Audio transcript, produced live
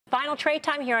Final trade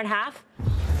time here in half.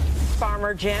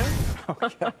 Farmer Jim.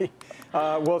 Okay.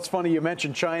 Well, it's funny you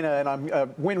mentioned China,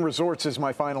 and Wynn Resorts is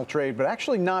my final trade, but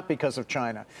actually not because of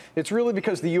China. It's really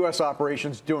because the U.S.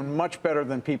 operation's doing much better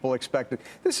than people expected.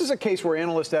 This is a case where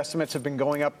analyst estimates have been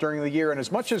going up during the year, and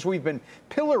as much as we've been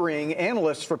pillorying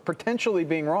analysts for potentially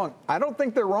being wrong, I don't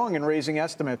think they're wrong in raising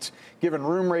estimates, given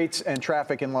room rates and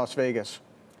traffic in Las Vegas.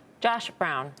 Josh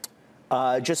Brown.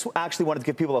 Just actually wanted to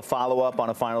give people a follow-up on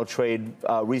a final trade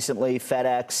recently.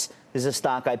 FedEx is a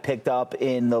stock I picked up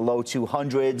in the low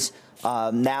 200s.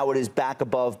 Now it is back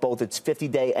above both its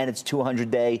 50-day and its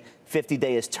 200-day.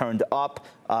 50-day is turned up.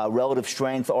 Relative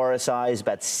strength, RSI, is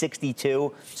about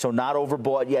 62, so not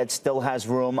overbought yet, still has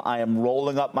room. I am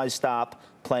rolling up my stop,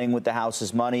 playing with the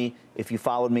house's money. If you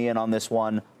followed me in on this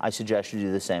one, I suggest you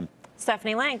do the same.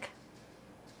 Stephanie Lank.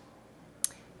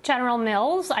 General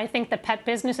Mills, I think the pet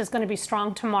business is going to be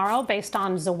strong tomorrow based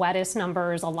on Zoetis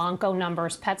numbers, Elanco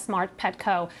numbers, PetSmart,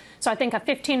 Petco. So I think a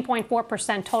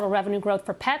 15.4% total revenue growth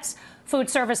for pets.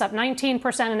 Food service up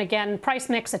 19%. And again, price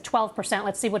mix at 12%.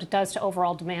 Let's see what it does to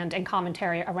overall demand and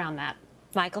commentary around that.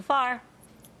 Michael Farr.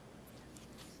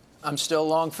 I'm still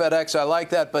long FedEx. I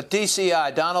like that. But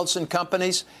DCI, Donaldson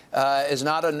Companies, is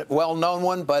not a well-known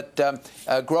one, but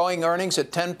growing earnings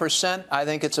at 10%. I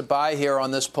think it's a buy here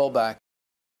on this pullback.